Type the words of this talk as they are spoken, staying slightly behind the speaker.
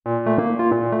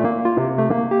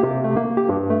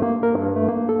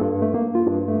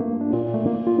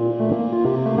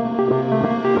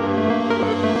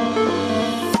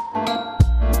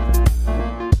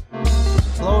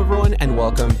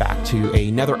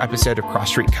another episode of Cross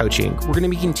Street Coaching. We're going to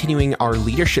be continuing our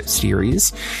leadership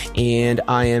series, and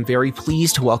I am very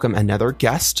pleased to welcome another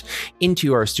guest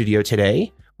into our studio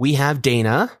today. We have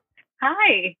Dana.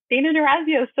 Hi, Dana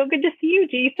D'Orazio. So good to see you,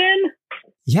 Jason.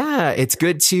 Yeah, it's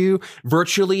good to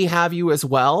virtually have you as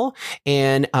well.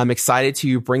 And I'm excited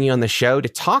to bring you on the show to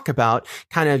talk about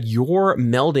kind of your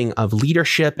melding of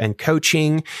leadership and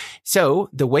coaching. So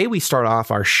the way we start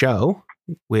off our show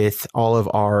with all of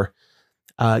our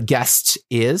guests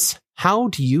is, how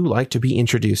do you like to be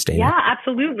introduced, Dana? Yeah,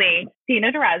 absolutely.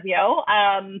 Dana D'Orazio.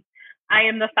 I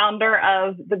am the founder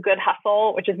of The Good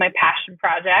Hustle, which is my passion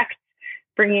project,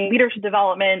 bringing leadership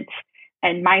development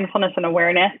and mindfulness and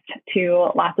awareness to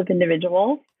lots of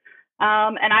individuals.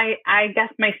 And I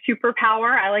guess my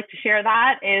superpower, I like to share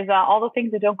that, is all the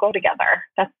things that don't go together.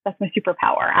 That's my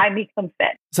superpower. I make them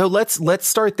fit. So let's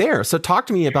start there. So talk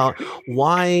to me about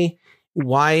why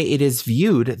it is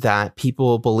viewed that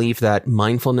people believe that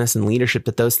mindfulness and leadership,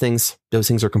 that those things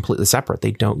are completely separate.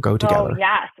 They don't go together. Oh,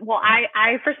 yes. Well,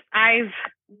 I've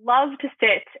loved to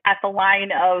sit at the line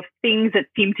of things that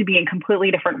seem to be in completely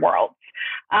different worlds.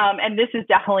 And this is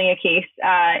definitely a case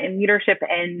in leadership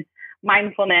and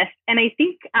mindfulness. And I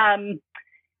think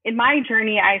in my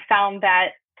journey, I found that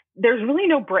there's really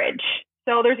no bridge.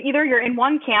 So there's either you're in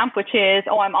one camp, which is,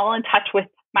 I'm all in touch with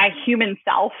my human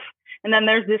self. And then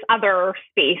there's this other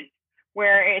space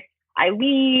where I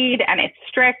lead and it's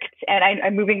strict, and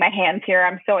I'm moving my hands here.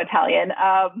 I'm so Italian.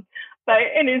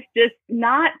 And it's just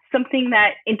not something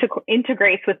that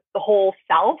integrates with the whole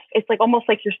self. It's like almost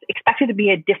like you're expected to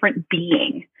be a different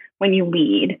being when you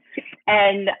lead.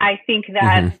 And I think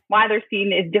that why they're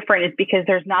seen as different is because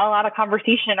there's not a lot of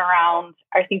conversation around,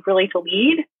 I think, really to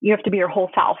lead, you have to be your whole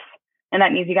self. And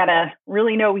that means you got to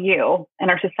really know you.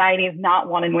 And our society is not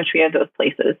one in which we have those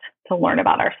places to learn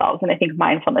about ourselves. And I think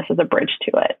mindfulness is a bridge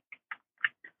to it.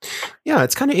 Yeah,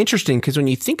 it's kind of interesting because when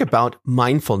you think about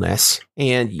mindfulness,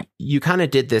 and you kind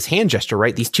of did this hand gesture,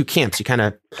 right? These two camps, you kind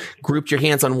of grouped your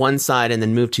hands on one side and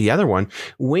then moved to the other one.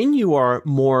 When you are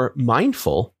more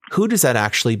mindful, who does that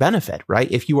actually benefit, right?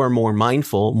 If you are more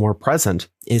mindful, more present,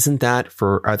 isn't that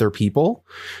for other people?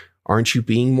 Aren't you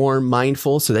being more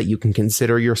mindful so that you can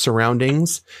consider your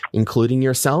surroundings, including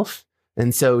yourself?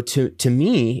 And so to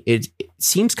me, it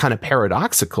seems kind of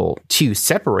paradoxical to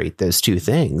separate those two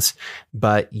things,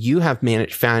 but you have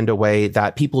found a way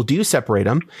that people do separate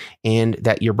them and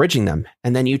that you're bridging them.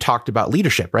 And then you talked about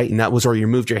leadership, right? And that was where you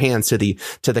moved your hands to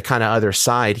the kind of other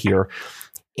side here,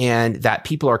 and that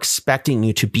people are expecting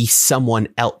you to be someone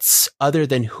else other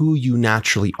than who you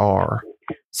naturally are.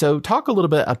 So talk a little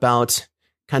bit about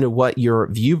kind of what your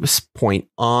viewpoint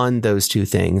on those two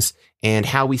things and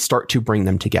how we start to bring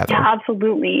them together. Yeah,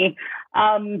 absolutely.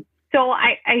 So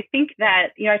I think that,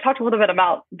 I talked a little bit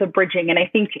about the bridging, and I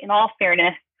think in all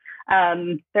fairness,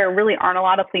 there really aren't a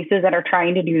lot of places that are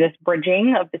trying to do this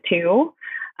bridging of the two.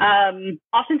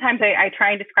 Oftentimes I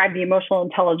try and describe the emotional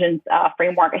intelligence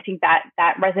framework. I think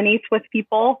that resonates with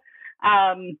people.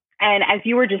 And as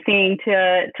you were just saying,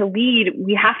 to lead,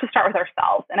 we have to start with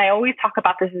ourselves. And I always talk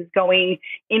about this as going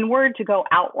inward to go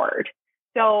outward.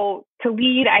 So to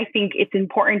lead, I think it's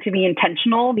important to be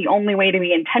intentional. The only way to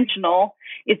be intentional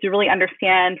is to really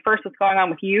understand first what's going on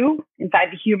with you inside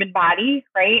the human body,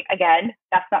 right? Again,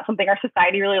 that's not something our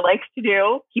society really likes to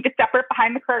do. Keep it separate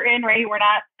behind the curtain, right? We're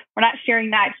not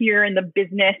sharing that here in the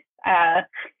business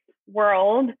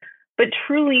world. But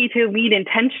truly, to lead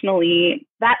intentionally,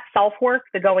 that self-work,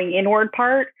 the going inward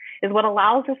part, is what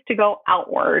allows us to go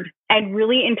outward and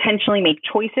really intentionally make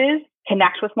choices,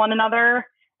 connect with one another,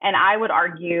 and I would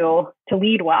argue to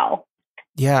lead well.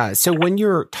 Yeah. So when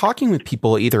you're talking with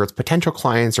people, either it's potential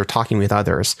clients or talking with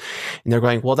others, and they're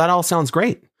going, well, that all sounds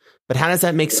great, but how does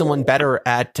that make someone better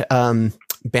at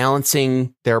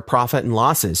balancing their profit and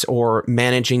losses, or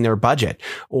managing their budget,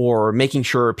 or making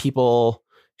sure people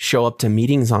show up to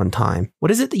meetings on time? What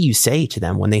is it that you say to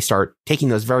them when they start taking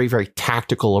those very, very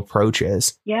tactical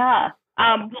approaches? Yeah.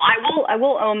 I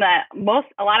will own that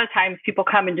a lot of times people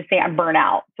come and just say, I'm burnt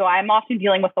out. So I'm often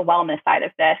dealing with the wellness side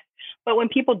of this. But when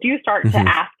people do start to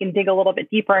ask and dig a little bit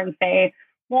deeper and say,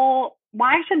 well,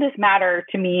 why should this matter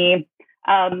to me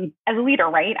as a leader,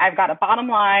 right? I've got a bottom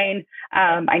line.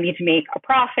 I need to make a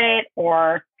profit,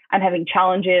 or I'm having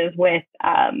challenges with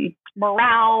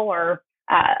morale or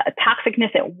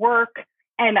toxicness at work.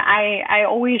 And I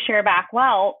always share back,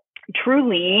 well,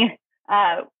 truly,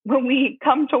 when we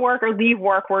come to work or leave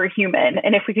work, we're human.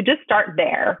 And if we could just start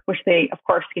there, which they, of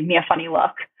course, give me a funny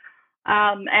look.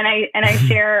 And I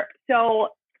share, so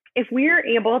if we're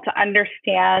able to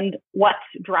understand what's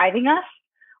driving us,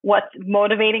 what's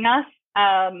motivating us,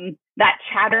 that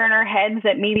chatter in our heads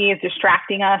that maybe is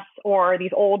distracting us, or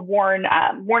these old worn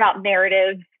out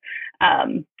narratives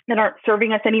that aren't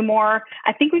serving us anymore.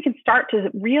 I think we can start to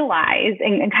realize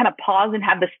and kind of pause and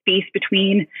have the space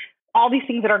between all these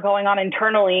things that are going on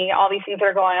internally, all these things that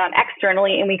are going on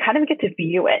externally, and we kind of get to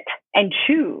view it and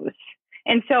choose.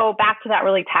 And so back to that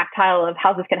really tactile of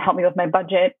how's this going to help me with my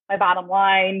budget, my bottom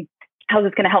line, how's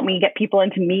this going to help me get people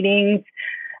into meetings?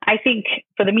 I think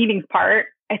for the meetings part,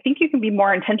 I think you can be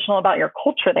more intentional about your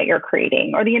culture that you're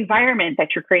creating or the environment that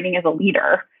you're creating as a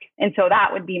leader. And so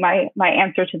that would be my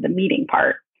answer to the meeting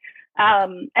part.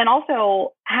 And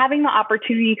also having the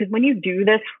opportunity, because when you do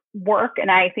this work,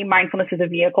 and I say mindfulness is a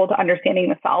vehicle to understanding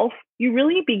the self, you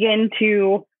really begin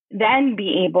to then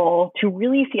be able to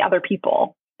really see other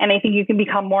people. And I think you can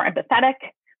become more empathetic,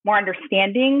 more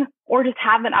understanding, or just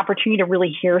have an opportunity to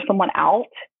really hear someone out.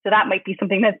 So that might be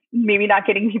something that's maybe not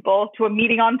getting people to a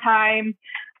meeting on time.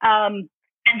 And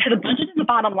to the budget and the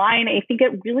bottom line, I think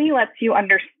it really lets you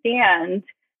understand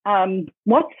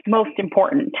what's most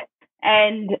important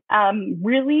and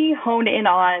really hone in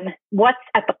on what's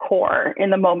at the core in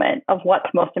the moment of what's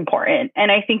most important.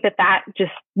 And I think that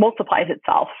just multiplies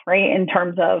itself, right, in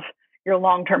terms of your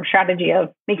long-term strategy of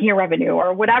making your revenue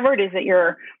or whatever it is that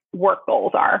your work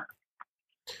goals are.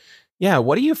 Yeah.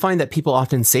 What do you find that people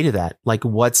often say to that? Like,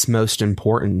 what's most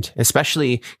important?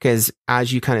 Especially because,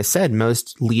 as you kind of said,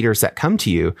 most leaders that come to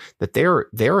you, that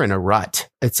they're in a rut.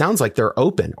 It sounds like they're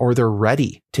open or they're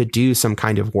ready to do some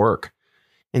kind of work.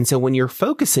 And so when you're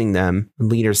focusing them,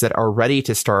 leaders that are ready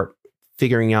to start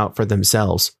figuring out for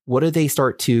themselves, what do they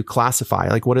start to classify?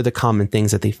 Like, what are the common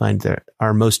things that they find that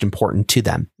are most important to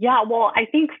them? Yeah, well, I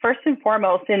think first and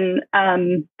foremost, in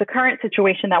the current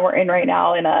situation that we're in right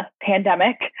now in a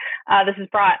pandemic, this has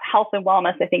brought health and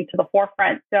wellness, I think, to the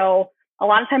forefront. So a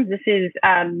lot of times this is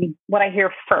what I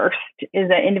hear first is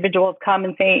that individuals come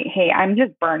and say, hey, I'm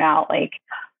just burnt out. Like,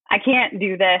 I can't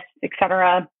do this,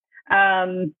 etc.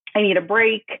 I need a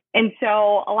break. And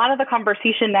so a lot of the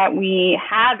conversation that we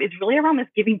have is really around this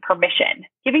giving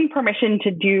permission to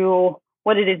do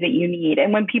what it is that you need.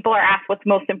 And when people are asked what's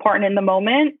most important in the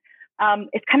moment,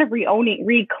 it's kind of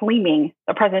reclaiming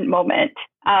the present moment.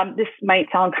 This might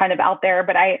sound kind of out there,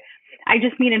 but I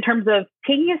just mean in terms of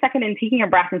taking a second and taking a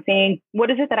breath and saying, what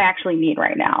is it that I actually need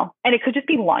right now? And it could just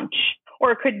be lunch,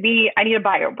 or it could be, I need a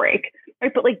bio break.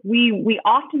 Right? But like we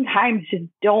oftentimes just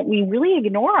we really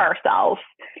ignore ourselves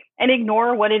and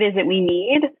ignore what it is that we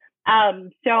need.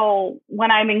 So when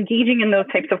I'm engaging in those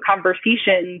types of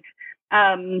conversations,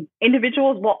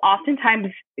 individuals will oftentimes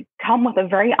come with a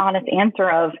very honest answer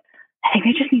of, I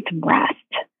think I just need some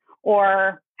rest,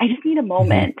 or I just need a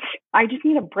moment. I just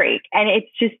need a break. And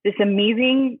it's just this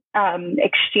amazing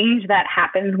exchange that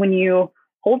happens when you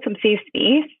hold some safe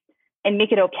space and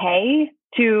make it okay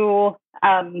to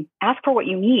ask for what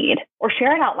you need or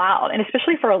share it out loud. And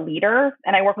especially for a leader,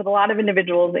 and I work with a lot of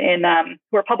individuals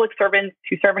who are public servants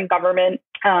who serve in government.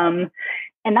 And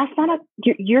that's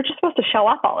you're just supposed to show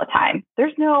up all the time.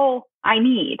 There's no, I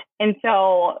need. And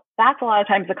so that's a lot of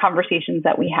times the conversations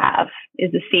that we have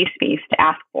is a safe space to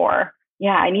ask for,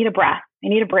 yeah, I need a breath. I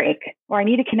need a break, or I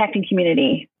need to connect in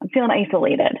community. I'm feeling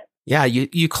isolated. Yeah.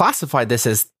 You classified this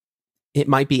as it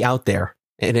might be out there.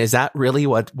 And is that really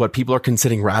what people are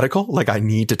considering radical? Like, I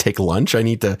need to take lunch. I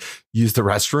need to use the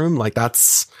restroom. Like,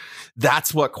 that's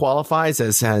what qualifies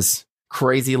as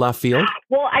crazy left field.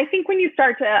 Well, I think when you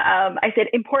start to, I said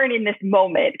important in this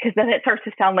moment, because then it starts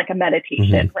to sound like a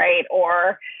meditation, right?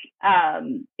 Or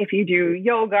if you do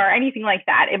yoga or anything like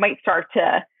that, it might start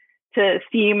to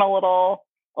seem a little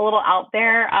out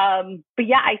there. But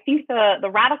yeah, I think the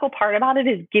radical part about it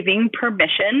is giving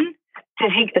permission to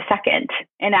take the second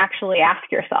and actually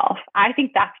ask yourself. I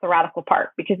think that's the radical part,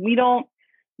 because we don't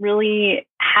really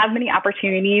have many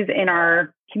opportunities in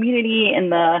our community,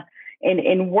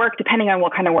 in work, depending on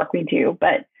what kind of work we do.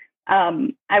 But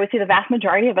I would say the vast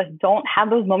majority of us don't have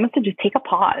those moments to just take a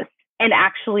pause and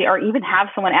actually, or even have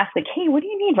someone ask, like, hey, what do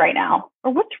you need right now?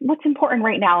 Or what's important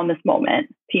right now in this moment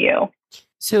to you?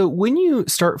 So when you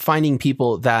start finding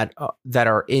people that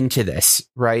are into this,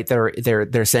 right?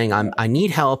 They're saying, I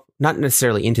need help, not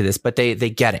necessarily into this, but they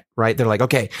get it, right? They're like,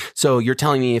 okay, so you're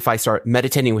telling me if I start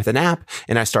meditating with an app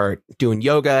and I start doing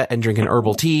yoga and drinking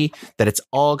herbal tea, that it's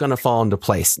all going to fall into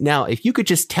place. Now, if you could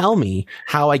just tell me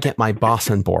how I get my boss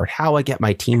on board, how I get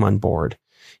my team on board,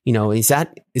 is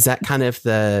that kind of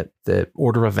the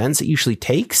order of events it usually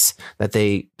takes, that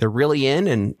they're really in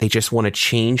and they just want to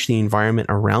change the environment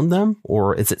around them?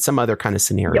 Or is it some other kind of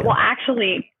scenario? Yeah, well,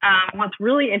 actually, what's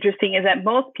really interesting is that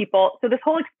most people, so this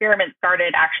whole experiment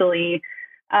started actually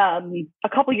a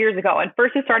couple years ago. And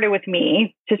first it started with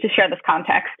me, just to share this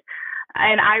context.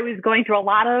 and I was going through a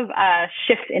lot of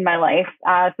shifts in my life,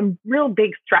 some real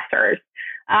big stressors,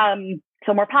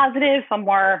 some more positive, some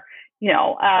more,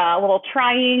 a little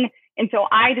trying. And so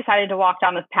I decided to walk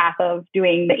down this path of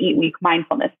doing the 8-week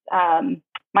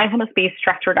mindfulness-based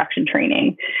stress reduction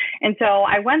training. And so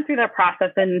I went through that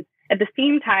process, and at the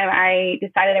same time, I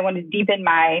decided I wanted to deepen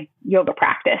my yoga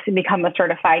practice and become a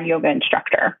certified yoga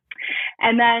instructor.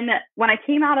 And then when I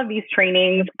came out of these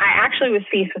trainings, I actually was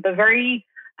faced with a very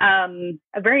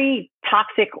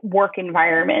toxic work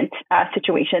environment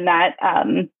situation that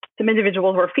some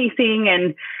individuals were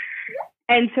facing.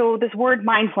 And so this word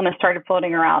mindfulness started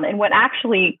floating around. And what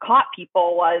actually caught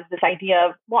people was this idea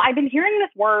of, well, I've been hearing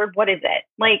this word. What is it?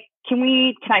 Like, can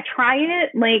I try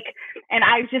it? And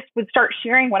I just would start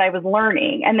sharing what I was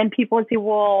learning. And then people would say,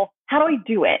 well, how do I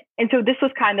do it? And so this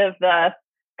was kind of the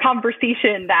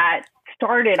conversation that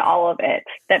started all of it,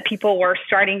 that people were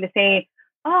starting to say,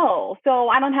 oh, so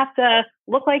I don't have to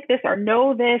look like this or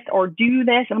know this or do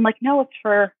this. And I'm like, no, it's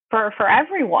for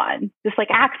everyone, this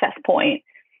like access point.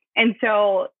 And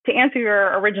so to answer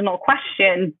your original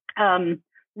question,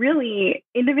 really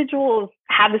individuals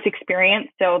have this experience.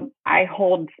 So I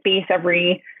hold space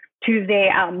every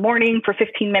Tuesday morning for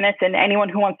 15 minutes, and anyone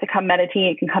who wants to come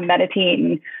meditate can come meditate.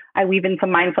 And I weave in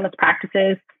some mindfulness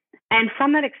practices. And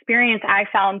from that experience, I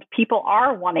found people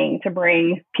are wanting to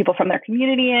bring people from their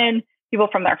community in, people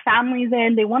from their families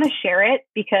in. They want to share it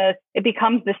because it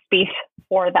becomes the space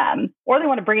for them, or they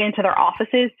want to bring it into their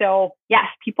offices. So yes,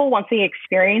 people, once they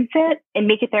experience it and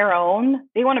make it their own,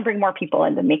 they want to bring more people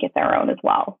in to make it their own as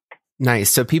well. Nice.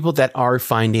 So people that are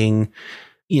finding,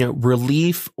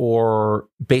 relief or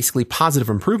basically positive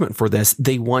improvement for this,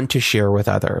 they want to share with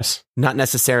others, not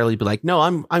necessarily be like, no,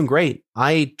 I'm great.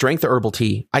 I drank the herbal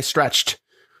tea. I stretched.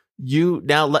 You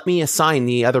now let me assign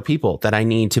the other people that I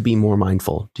need to be more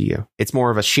mindful to you. It's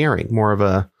more of a sharing,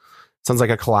 sounds like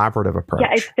a collaborative approach.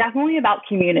 Yeah, it's definitely about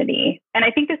community. And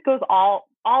I think this goes all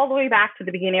the way back to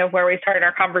the beginning of where we started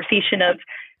our conversation of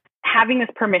having this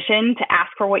permission to ask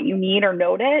for what you need or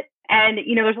note it. And,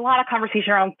 there's a lot of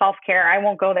conversation around self-care. I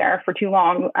won't go there for too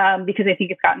long because I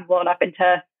think it's gotten blown up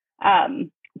into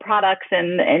products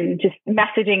and just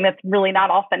messaging that's really not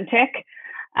authentic.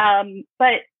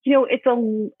 But it's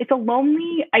a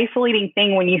lonely, isolating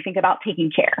thing when you think about taking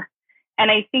care.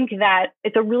 And I think that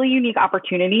it's a really unique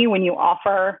opportunity when you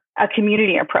offer a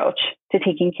community approach to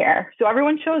taking care. So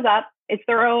everyone shows up. It's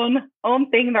their own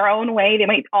thing, their own way. They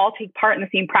might all take part in the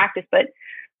same practice, but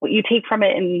what you take from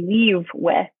it and leave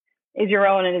with is your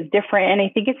own and is different. And I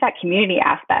think it's that community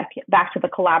aspect, back to the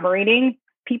collaborating.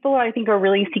 People, I think, are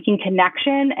really seeking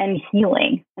connection and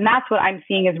healing. And that's what I'm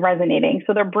seeing is resonating.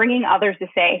 So they're bringing others to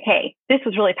say, hey, this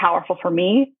was really powerful for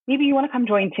me. Maybe you want to come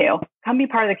join too. Come be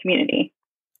part of the community.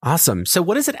 Awesome. So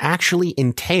what does it actually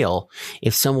entail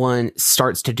if someone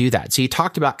starts to do that? So you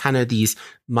talked about kind of these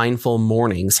mindful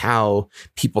mornings, how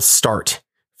people start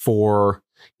for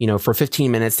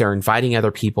 15 minutes, they're inviting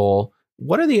other people.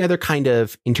 What are the other kind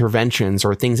of interventions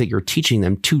or things that you're teaching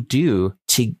them to do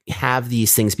to have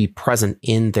these things be present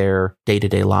in their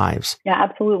day-to-day lives? Yeah,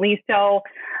 absolutely. So,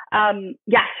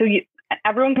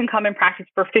 everyone can come and practice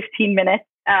for 15 minutes.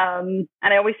 And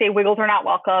I always say wiggles are not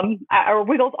welcome, or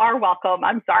wiggles are welcome.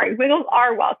 I'm sorry. Wiggles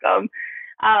are welcome.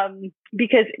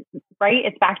 Because, right,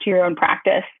 it's back to your own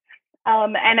practice.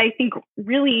 And I think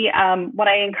really what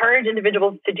I encourage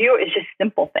individuals to do is just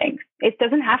simple things. It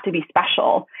doesn't have to be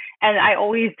special. And I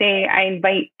always say I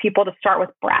invite people to start with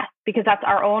breath, because that's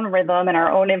our own rhythm and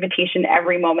our own invitation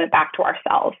every moment back to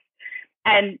ourselves.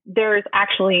 And there's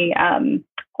actually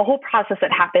a whole process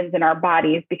that happens in our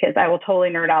bodies, because I will totally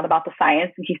nerd out about the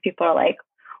science in case people are like,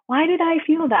 why did I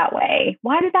feel that way?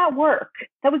 Why did that work?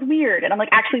 That was weird. And I'm like,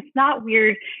 actually, it's not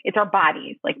weird. It's our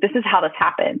bodies. Like, this is how this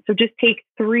happens. So just take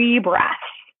 3 breaths,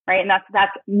 right? And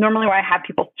that's normally where I have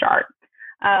people start.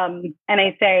 And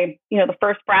I say, the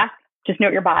first breath, just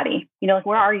note your body. Like,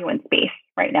 where are you in space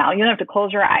right now? You don't have to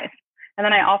close your eyes. And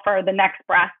then I offer the next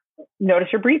breath, notice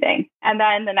your breathing. And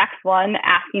then the next one,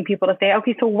 asking people to say,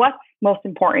 okay, so what's most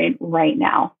important right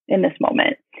now in this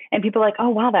moment? And people are like, oh,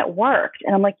 wow, that worked.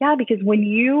 And I'm like, yeah, because when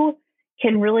you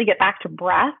can really get back to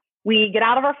breath, we get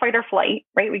out of our fight or flight,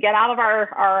 right? We get out of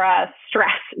our stress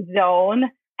zone,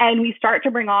 and we start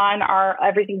to bring on our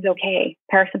everything's okay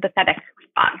parasympathetic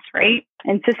response, right?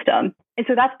 And system. And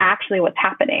so that's actually what's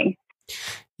happening.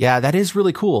 Yeah, that is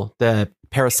really cool. The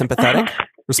parasympathetic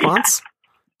response.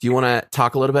 Do you want to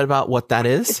talk a little bit about what that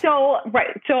is? So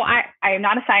I am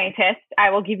not a scientist.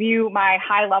 I will give you my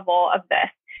high level of this.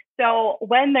 So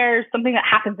when there's something that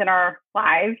happens in our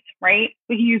lives, right,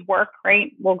 we can use work,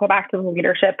 right? We'll go back to the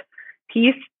leadership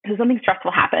piece. So something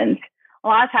stressful happens. a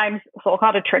lot of times, so we'll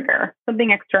call it a trigger,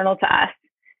 something external to us.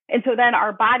 And so then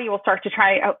our body will start to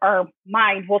try, our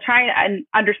mind will try and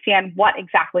understand what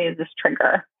exactly is this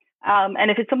trigger. And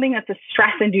if it's something that's a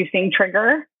stress-inducing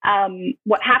trigger,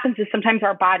 what happens is sometimes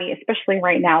our body, especially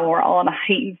right now, we're all in a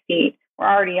heightened state, we're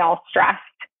already all stressed,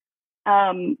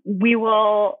 we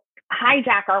will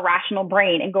hijack our rational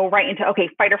brain and go right into, okay,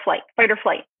 fight or flight, fight or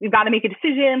flight. We've got to make a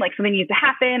decision, like something needs to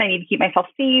happen. I need to keep myself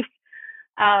safe.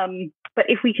 But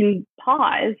if we can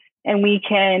pause and we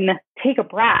can take a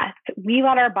breath, we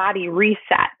let our body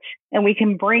reset and we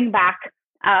can bring back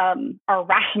our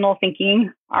rational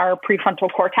thinking, our prefrontal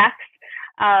cortex,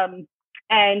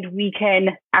 and we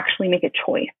can actually make a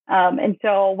choice. And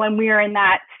so when we are in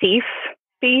that safe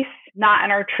space, not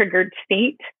in our triggered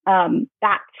state,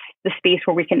 that's the space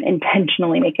where we can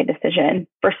intentionally make a decision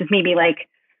versus maybe like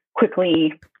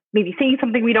quickly maybe saying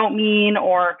something we don't mean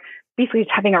or basically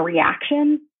just having a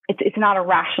reaction. It's not a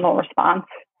rational response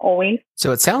always.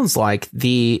 So it sounds like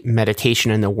the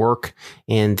meditation and the work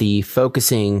and the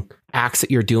focusing acts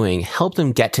that you're doing help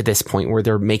them get to this point where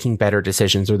they're making better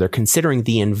decisions or they're considering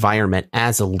the environment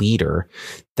as a leader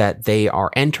that they are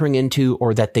entering into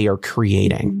or that they are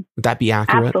creating. Would that be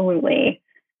accurate? Absolutely.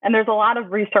 And there's a lot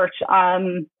of research.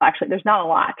 Actually, there's not a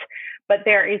lot, but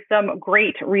there is some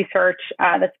great research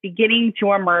that's beginning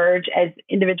to emerge as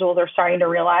individuals are starting to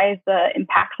realize the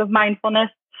impacts of mindfulness.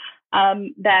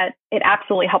 That it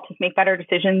absolutely helps us make better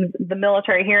decisions. The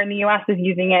military here in the U.S. is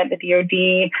using it, the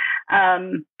DoD.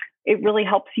 It really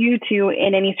helps you to,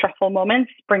 in any stressful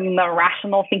moments, bring the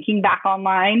rational thinking back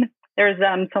online. There's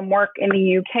some work in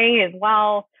the UK as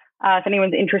well. If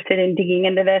anyone's interested in digging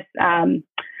into this,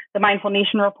 the Mindful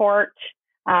Nation report,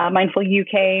 Mindful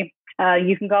UK,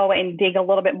 you can go and dig a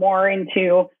little bit more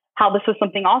into how this was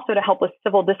something also to help with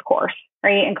civil discourse,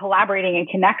 right? And collaborating and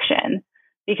connection.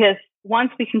 Because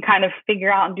once we can kind of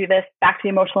figure out and do this back to the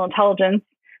emotional intelligence,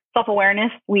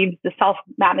 self-awareness leads to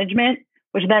self-management,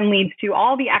 which then leads to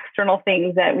all the external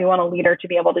things that we want a leader to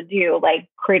be able to do, like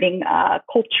creating a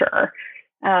culture,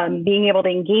 being able to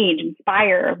engage,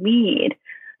 inspire, lead.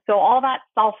 So all that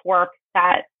self-work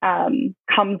that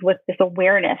comes with this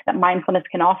awareness that mindfulness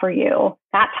can offer you,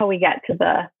 that's how we get to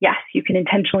the, yes, you can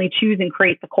intentionally choose and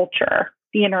create the culture,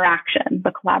 the interaction,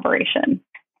 the collaboration.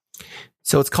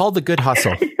 So it's called The Good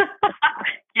Hustle.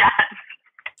 Yes.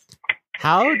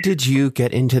 How did you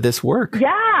get into this work?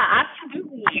 Yeah,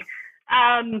 absolutely.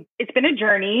 It's been a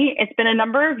journey. It's been a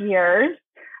number of years.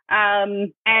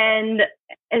 And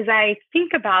as I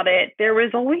think about it, there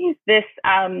was always this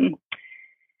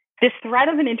thread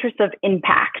of an interest of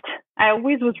impact. I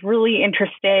always was really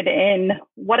interested in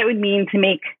what it would mean to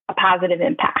make a positive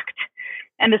impact.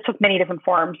 And this took many different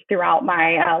forms throughout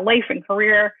my life and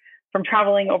career, from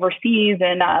traveling overseas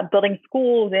and building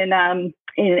schools in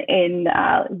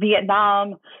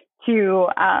Vietnam to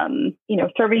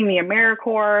serving the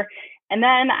AmeriCorps. And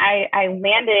then I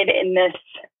landed in this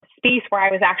space where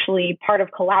I was actually part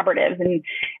of collaboratives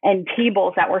and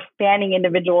tables that were spanning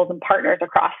individuals and partners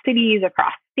across cities,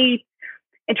 across states,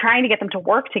 and trying to get them to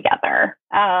work together.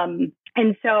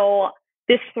 And so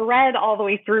this thread all the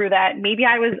way through that maybe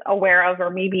I was aware of, or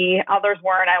maybe others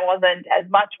weren't, I wasn't as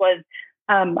much, was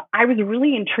I was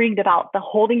really intrigued about the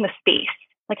holding the space.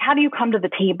 Like, how do you come to the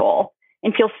table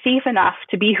and feel safe enough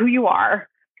to be who you are,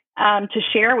 to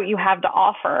share what you have to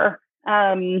offer,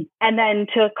 and then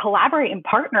to collaborate and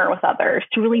partner with others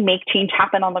to really make change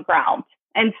happen on the ground.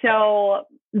 And so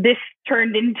this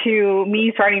turned into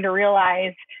me starting to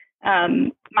realize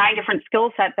my different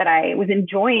skill set that I was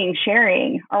enjoying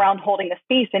sharing around holding the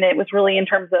space. And it was really in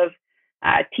terms of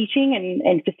teaching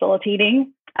and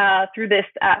facilitating through this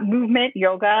movement,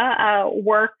 yoga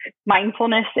work,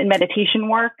 mindfulness and meditation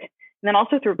work, and then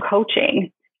also through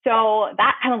coaching. So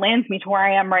that kind of lands me to where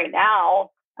I am right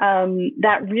now.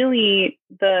 That really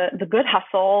the Good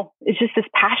Hustle is just this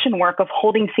passion work of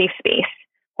holding safe space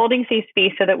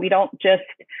so that we don't just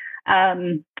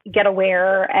get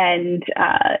aware and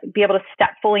be able to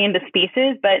step fully into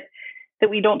spaces, but that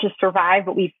we don't just survive,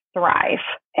 but we thrive,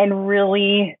 and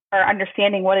really are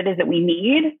understanding what it is that we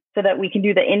need so that we can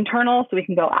do the internal, so we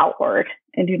can go outward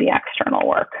and do the external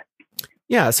work.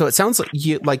 Yeah, so it sounds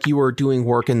like you were doing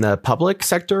work in the public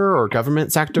sector or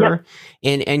government sector,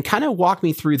 yep. and kind of walk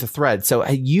me through the thread. So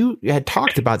you had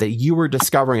talked about that you were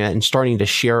discovering it and starting to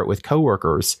share it with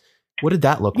coworkers. What did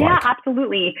that look like? Yeah,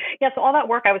 absolutely. Yeah, so all that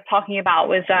work I was talking about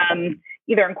was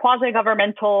either in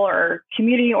quasi-governmental or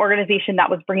community organization that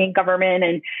was bringing government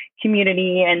and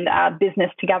community and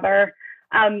business together.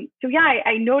 So yeah,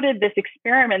 I noted this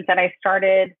experiment that I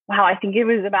started, I think it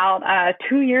was about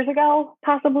 2 years ago,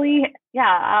 possibly.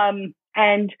 Yeah.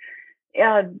 And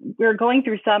we were going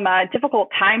through some difficult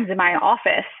times in my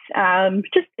office,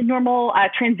 just normal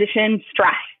transition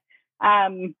stress.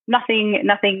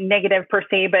 Nothing negative per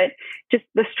se, but just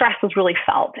the stress was really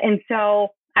felt. And so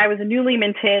I was a newly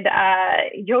minted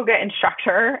yoga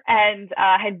instructor and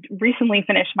had recently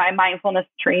finished my mindfulness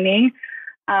training.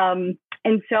 And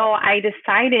so I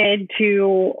decided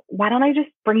why don't I just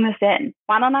bring this in?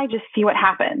 Why don't I just see what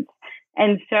happens?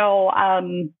 And so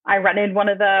I rented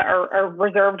or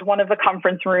reserved one of the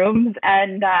conference rooms,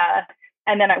 and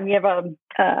then we have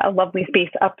a lovely space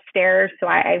upstairs. So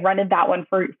I rented that one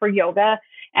for yoga,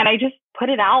 and I just put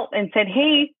it out and said,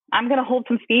 hey, I'm going to hold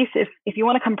some space. If you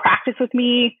want to come practice with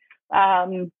me,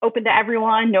 open to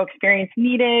everyone, no experience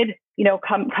needed,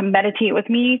 come meditate with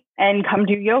me and come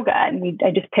do yoga. And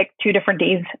I just picked 2 different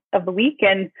days of the week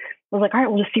and was like, all right,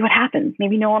 we'll just see what happens.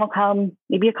 Maybe no one will come.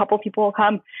 Maybe a couple people will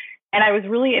come. And I was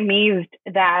really amazed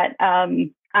that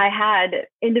I had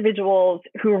individuals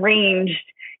who ranged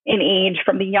in age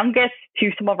from the youngest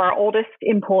to some of our oldest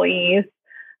employees,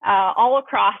 all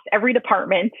across every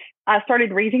department,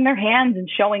 started raising their hands and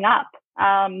showing up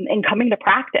and coming to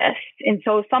practice. And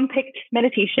so some picked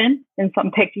meditation and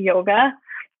some picked yoga.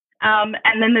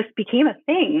 And then this became a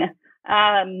thing.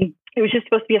 It was just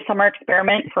supposed to be a summer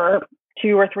experiment for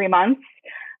 2 or 3 months.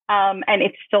 And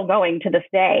it's still going to this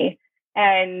day.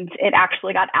 And it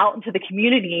actually got out into the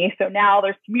community. So now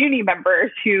there's community members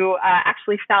who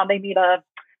actually found they need a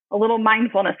little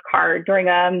mindfulness card during,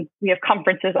 we have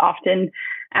conferences often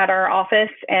at our office,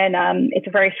 and it's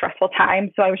a very stressful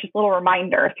time. So I was just a little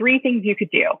reminder, 3 things you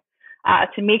could do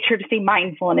to make sure to stay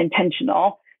mindful and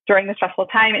intentional during the stressful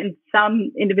time. And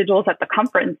some individuals at the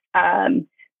conference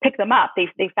picked them up.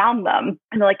 They found them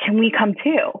and they're like, can we come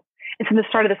too? And so the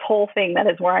start of this whole thing, that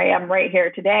is where I am right here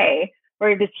today, where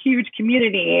we have this huge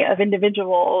community of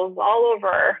individuals all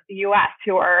over the US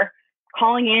who are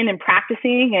calling in and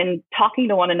practicing and talking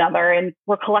to one another. And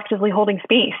we're collectively holding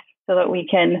space so that we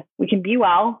can be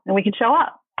well and we can show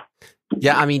up.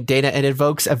 Yeah, I mean, Dana, it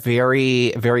evokes a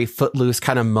very, very footloose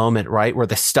kind of moment, right? Where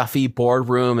the stuffy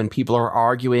boardroom and people are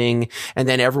arguing, and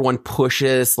then everyone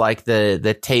pushes like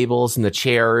the tables and the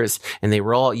chairs, and they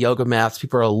roll out yoga mats.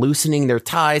 People are loosening their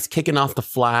ties, kicking off the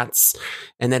flats,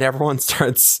 and then everyone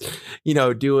starts,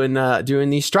 doing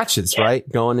these stretches, right?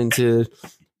 Going into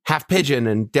half pigeon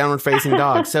and downward facing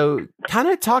dog. So kind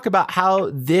of talk about how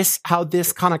this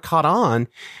kind of caught on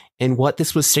and what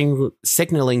this was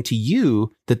signaling to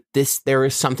you that there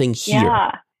is something here. Yeah.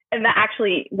 And that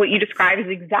actually, what you described is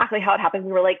exactly how it happened.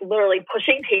 We were like literally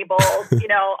pushing tables,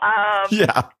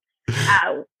 Yeah.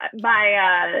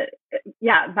 My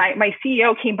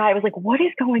CEO came by. I was like, what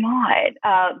is going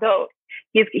on? Though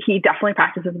he definitely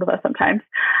practices with us sometimes.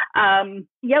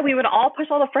 We would all push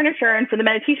all the furniture, and for the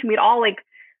meditation, we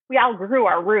outgrew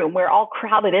our room. We're all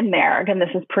crowded in there. Again, this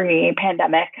is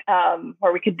pre-pandemic,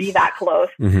 where we could be that close.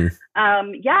 Mm-hmm.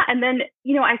 And then,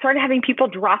 I started having people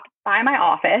drop by my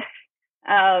office,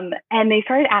 and they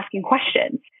started asking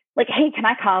questions like, hey, can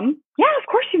I come? Yeah, of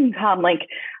course you can come. Like,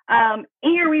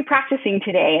 hey, are we practicing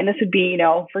today? And this would be,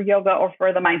 for yoga or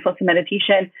for the mindfulness and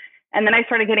meditation. And then I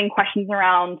started getting questions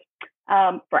around,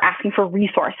 for asking for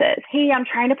resources. Hey, I'm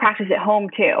trying to practice at home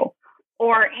too.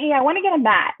 Or, hey, I want to get a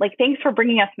mat. Like, thanks for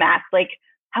bringing us mats. Like,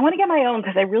 I want to get my own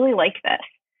because I really like this.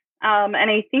 And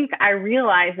I think I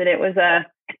realized that it was a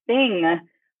thing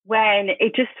when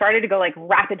it just started to go like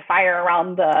rapid fire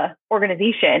around the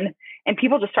organization, and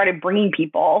people just started bringing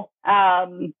people.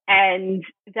 And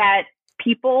that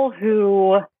people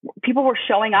were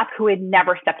showing up who had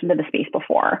never stepped into the space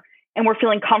before and were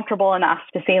feeling comfortable enough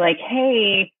to say like,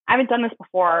 hey, I haven't done this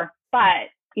before,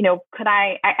 but could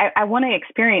I want to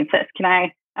experience this.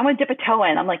 I want to dip a toe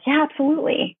in. I'm like, yeah,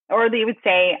 absolutely. Or they would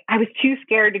say, I was too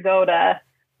scared to go to,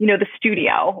 the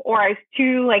studio, or I was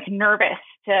too like nervous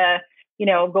to,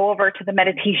 go over to the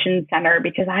meditation center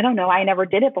because I don't know, I never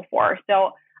did it before.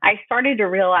 So I started to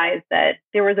realize that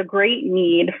there was a great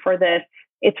need for this.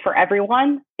 It's for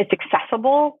everyone. It's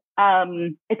accessible.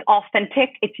 It's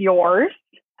authentic. It's yours.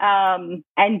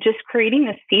 And just creating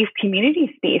a safe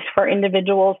community space for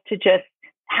individuals to just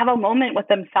have a moment with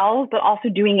themselves, but also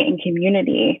doing it in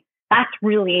community. That's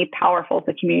really powerful,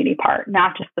 the community part,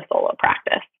 not just the solo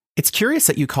practice. It's curious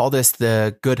that you call this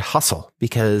the good hustle,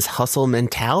 because hustle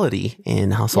mentality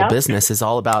in hustle business is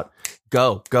all about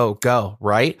go, go, go,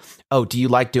 right? Oh, do you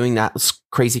like doing that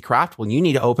crazy craft? Well, you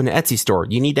need to open an Etsy store.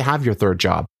 You need to have your 3rd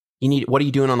job. What are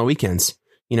you doing on the weekends?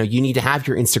 You need to have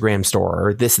your Instagram store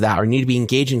or this, that, or you need to be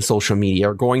engaging social media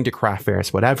or going to craft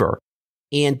fairs, whatever.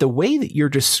 And the way that you're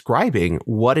describing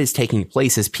what is taking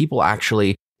place is people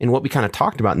actually, and what we kind of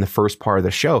talked about in the first part of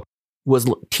the show, was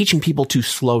teaching people to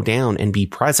slow down and be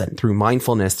present through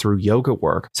mindfulness, through yoga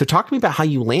work. So talk to me about how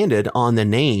you landed on the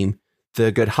name,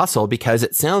 The Good Hustle, because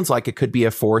it sounds like it could be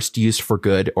a force used for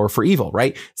good or for evil,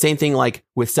 right? Same thing like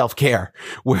with self-care,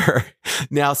 where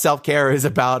now self-care is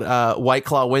about White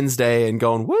Claw Wednesday and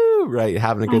going, woo, right?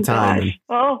 Having a good time.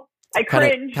 Oh, I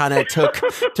cringe. Kind of took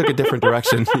a different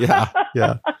direction. Yeah.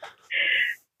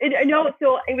 No,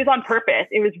 so it was on purpose.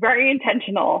 It was very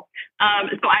intentional.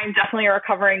 So I'm definitely a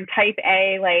recovering type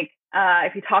A. Like,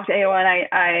 if you talk to anyone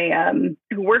I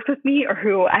who works with me or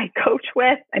who I coach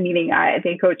with,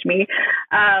 they coach me.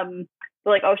 They're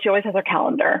like, oh, she always has her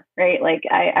calendar, right? Like,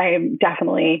 I am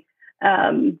definitely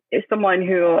someone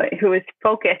who is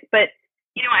focused. But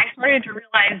I started to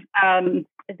realize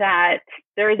that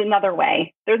there is another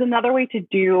way. There's another way to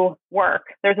do work.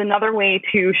 There's another way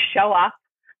to show up.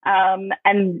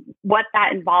 And what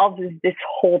that involves is this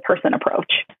whole person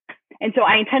approach. And so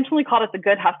I intentionally called it The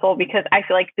Good Hustle because I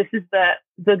feel like this is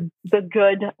the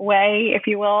good way, if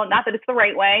you will. Not that it's the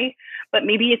right way, but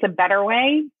maybe it's a better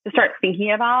way to start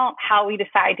thinking about how we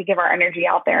decide to give our energy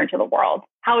out there into the world,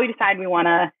 how we decide we want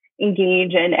to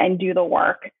engage and do the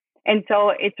work. And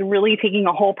so it's really taking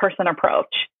a whole person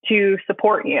approach to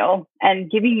support you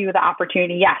and giving you the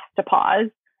opportunity, yes, to pause,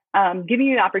 giving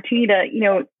you the opportunity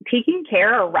to, taking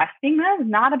care or resting. That is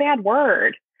not a bad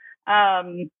word.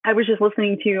 I was just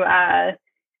listening to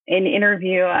an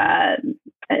interview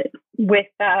with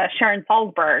Sharon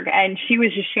Salzberg, and she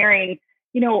was just sharing,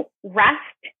 rest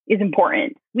is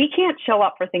important. We can't show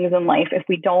up for things in life if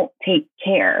we don't take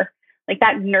care. Like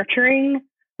that nurturing,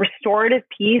 restorative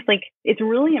piece, like it's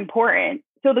really important.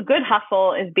 So the good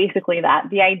hustle is basically that,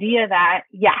 the idea that,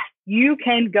 yes, you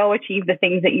can go achieve the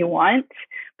things that you want.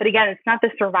 But again, it's not the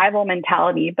survival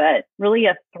mentality, but really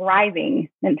a thriving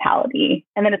mentality.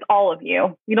 And then it's all of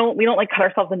you. We don't like cut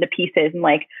ourselves into pieces and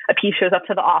like a piece shows up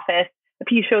to the office, a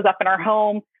piece shows up in our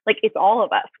home. Like it's all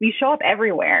of us. We show up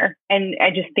everywhere. And I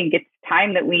just think it's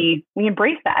time that we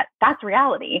embrace that. That's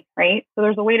reality, right? So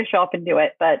there's a way to show up and do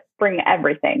it, but bring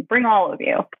everything, bring all of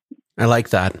you. I like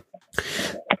that.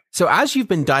 So as you've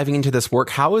been diving into this work,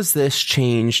 how has this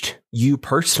changed you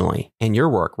personally and your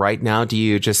work right now? Do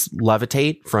you just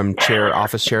levitate from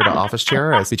office chair to office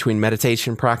chair as between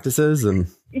meditation practices? And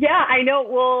yeah, I know.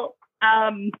 Well,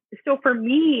 so for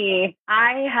me,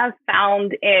 I have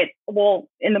found it,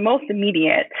 in the most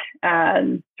immediate,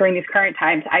 during these current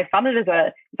times, I found it as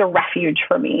a refuge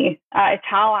for me. It's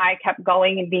how I kept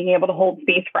going and being able to hold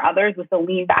space for others, was to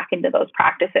lean back into those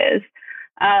practices.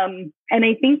 And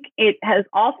I think it has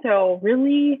also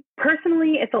really,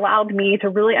 personally, it's allowed me to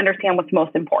really understand what's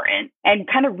most important and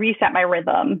kind of reset my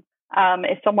rhythm.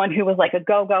 As someone who was like a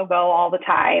go, go, go all the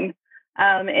time,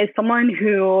 as someone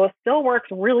who still works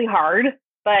really hard,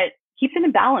 but keeps it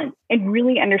in balance and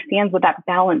really understands what that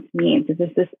balance means. Is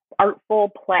this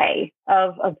artful play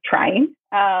of trying,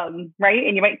 right?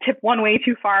 And you might tip one way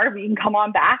too far, but you can come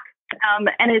on back.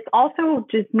 And it's also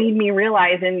just made me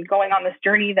realize in going on this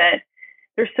journey that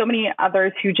there's so many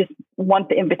others who just want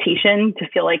the invitation to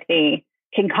feel like they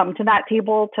can come to that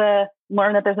table to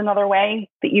learn that there's another way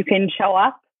that you can show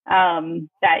up,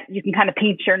 that you can kind of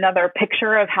paint your another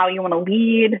picture of how you want to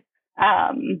lead.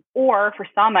 Or for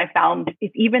some, I found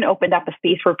it's even opened up a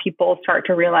space where people start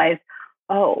to realize,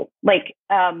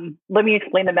 let me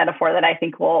explain the metaphor that I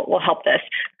think will help this.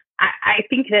 I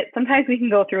think that sometimes we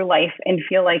can go through life and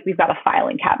feel like we've got a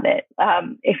filing cabinet.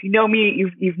 If you know me,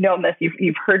 you've known this,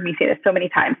 you've heard me say this so many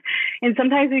times. And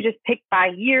sometimes we just pick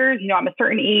by years, I'm a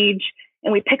certain age,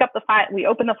 and we pick up the file, we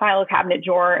open the file cabinet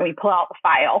drawer and we pull out the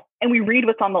file and we read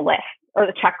what's on the list or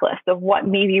the checklist of what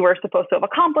maybe we're supposed to have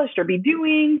accomplished or be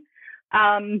doing.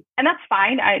 And that's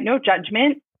fine. No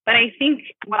judgment. But I think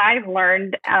what I've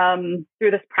learned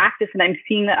through this practice, and I'm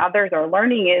seeing that others are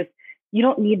learning, is you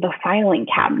don't need the filing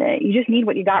cabinet. You just need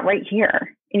what you got right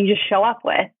here and you just show up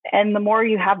with. And the more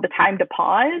you have the time to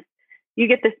pause, you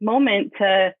get this moment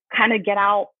to kind of get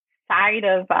outside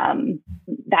of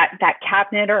that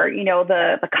cabinet or,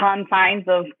 the confines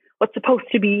of what's supposed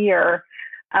to be or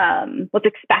what's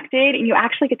expected. And you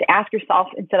actually get to ask yourself,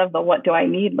 instead of the what do I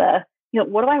need,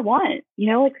 what do I want?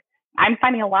 I'm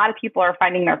finding a lot of people are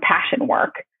finding their passion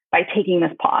work by taking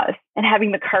this pause and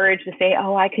having the courage to say,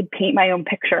 I could paint my own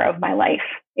picture of my life.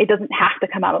 It doesn't have to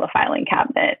come out of the filing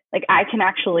cabinet. Like I can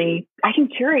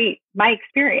curate my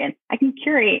experience. I can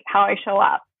curate how I show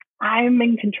up. I'm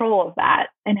in control of that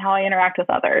and how I interact with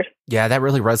others. Yeah, that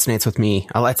really resonates with me.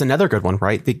 That's another good one,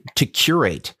 right? To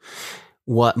curate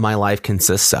what my life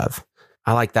consists of.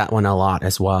 I like that one a lot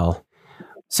as well.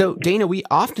 So, Dana, we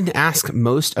often ask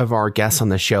most of our guests on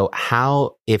the show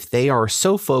how, if they are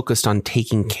so focused on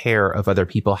taking care of other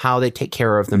people, how they take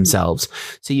care of themselves.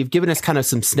 So you've given us kind of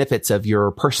some snippets of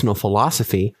your personal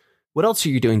philosophy. What else are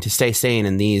you doing to stay sane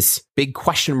in these big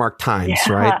question mark times,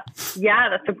 right? Yeah,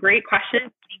 that's a great question.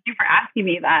 Thank you for asking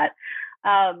me that.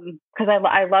 Because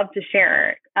I love to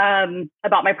share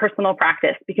about my personal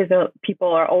practice, because people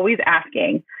are always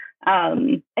asking.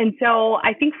 And so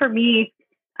I think for me,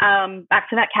 back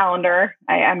to that calendar,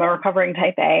 I'm a recovering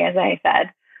type A, as I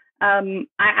said. I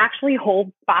actually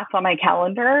hold spots on my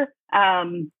calendar.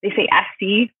 They say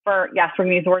SC for, yes, we're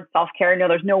going to use the word self-care. No,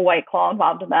 there's no White Claw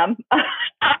involved in them.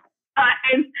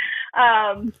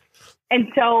 And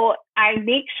so I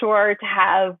make sure to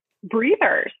have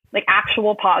breathers, like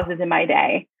actual pauses in my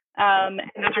day. And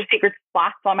those are sacred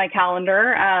spots on my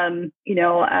calendar.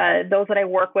 Those that I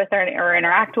work with or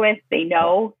interact with, they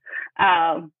know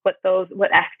what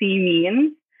SC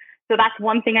means. So that's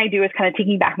one thing I do, is kind of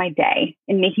taking back my day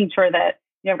and making sure that,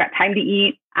 I've got time to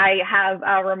eat. I have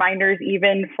reminders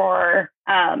even for,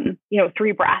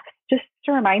 3 breaths, just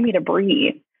to remind me to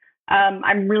breathe.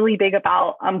 I'm really big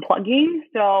about unplugging.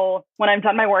 So when I'm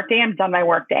done my workday, I'm done my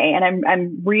workday, and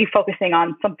I'm refocusing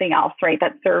on something else, right,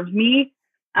 that serves me.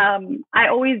 I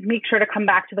always make sure to come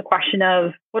back to the question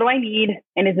of, what do I need,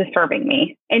 and is this serving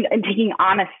me? And taking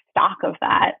honest stock of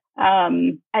that.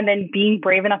 And then being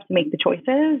brave enough to make the choices.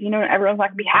 Everyone's not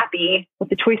going to be happy with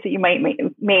the choice that you might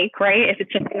make, right? If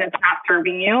it's something that's not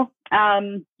serving you.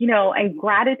 And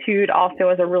gratitude also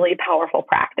is a really powerful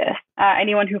practice.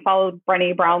 Anyone who follows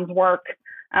Brené Brown's work,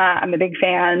 I'm a big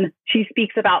fan. She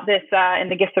speaks about this in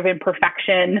The Gifts of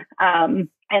Imperfection, and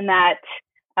that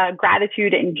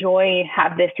gratitude and joy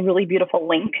have this really beautiful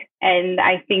link. And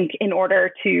I think in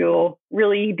order to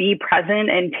really be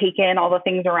present and take in all the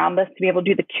things around us, to be able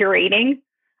to do the curating,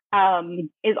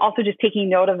 is also just taking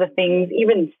note of the things,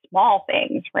 even small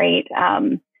things, right,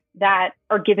 that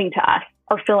are giving to us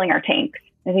or filling our tanks.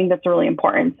 I think that's really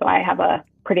important. So I have a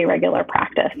pretty regular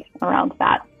practice around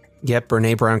that. Yep,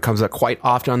 Brené Brown comes up quite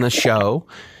often on the show.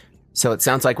 So it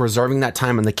sounds like reserving that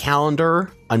time on the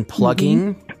calendar,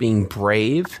 unplugging, being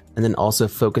brave, and then also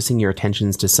focusing your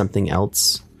attentions to something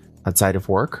else outside of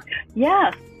work.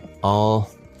 Yeah. All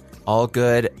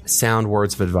good, sound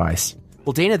words of advice.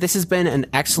 Well, Dana, this has been an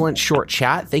excellent short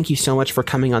chat. Thank you so much for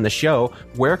coming on the show.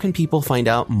 Where can people find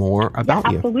out more about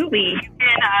you? Absolutely. You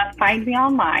can find me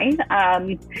online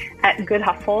at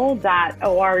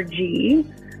goodhustle.org.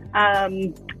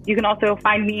 You can also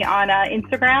find me on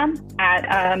Instagram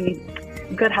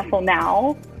at Good Hustle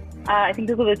Now. I think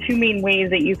those are the 2 main ways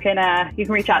that you can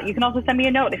reach out. You can also send me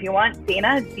a note if you want,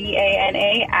 Dana,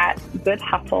 Dana, at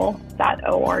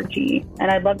goodhustle.org.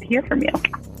 And I'd love to hear from you.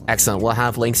 Excellent. We'll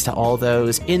have links to all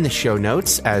those in the show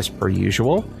notes as per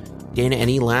usual. Dana,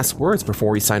 any last words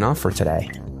before we sign off for today?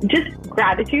 Just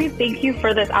gratitude. Thank you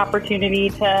for this opportunity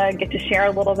to get to share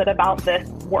a little bit about this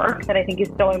work that I think is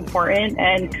so important.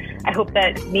 And I hope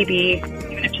that maybe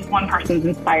even if just one person's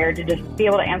inspired to just be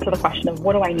able to answer the question of,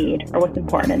 what do I need, or what's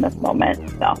important in this moment.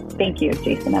 So thank you,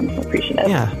 Jason. I'm appreciative.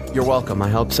 Yeah, you're welcome. I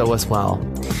hope so as well.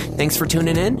 Thanks for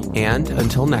tuning in, and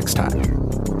until next time.